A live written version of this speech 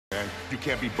Man, you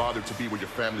can't be bothered to be with your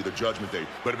family the Judgment Day.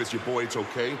 But if it's your boy, it's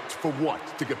okay. For what?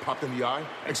 To get popped in the eye?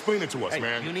 Explain it to us,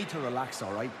 man. You need to relax,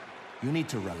 all right? You need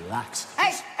to relax.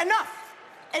 Hey, enough!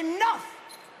 Enough!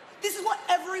 This is what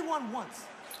everyone wants.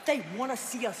 They want to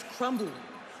see us crumble.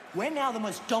 We're now the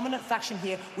most dominant faction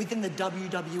here within the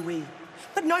WWE.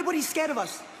 But nobody's scared of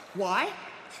us. Why?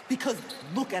 Because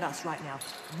look at us right now.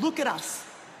 Look at us.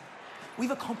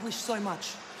 We've accomplished so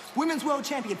much. Women's World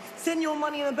Champion, Senior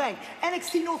Money in the Bank,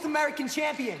 NXT North American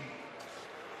Champion.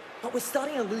 But we're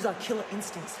starting to lose our killer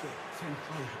instincts here.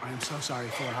 I am so sorry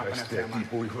for what happened after that, man.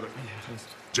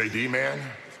 JD, man,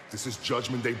 this is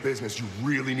Judgment Day business. You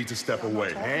really need to step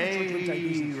away.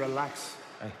 Hey, relax.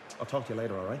 Hey, I'll talk to you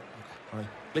later, all right? All right.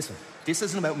 Listen, this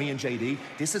isn't about me and JD.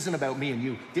 This isn't about me and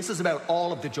you. This is about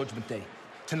all of the Judgment Day.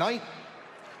 Tonight,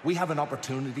 we have an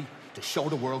opportunity to show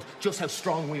the world just how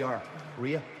strong we are.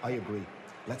 Rhea, I agree.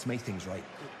 Let's make things right.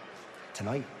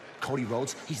 Tonight, Cody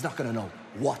Rhodes, he's not gonna know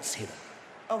what's hidden.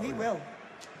 Oh, he will.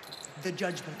 The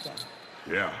Judgment Day.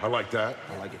 Yeah, I like that.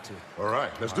 I like it too. All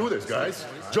right, let's do this, guys.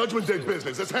 Judgment Day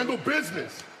business. Let's handle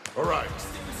business. All right.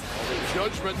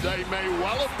 Judgment Day may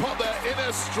well have put their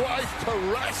inner strife to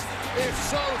rest. If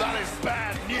so, that is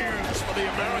bad news for the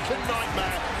American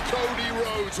Nightmare, Cody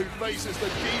Rhodes, who faces the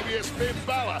devious Finn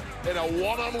Balor in a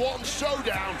one-on-one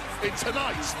showdown in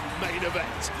tonight's main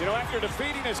event. You know, after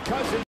defeating his cousin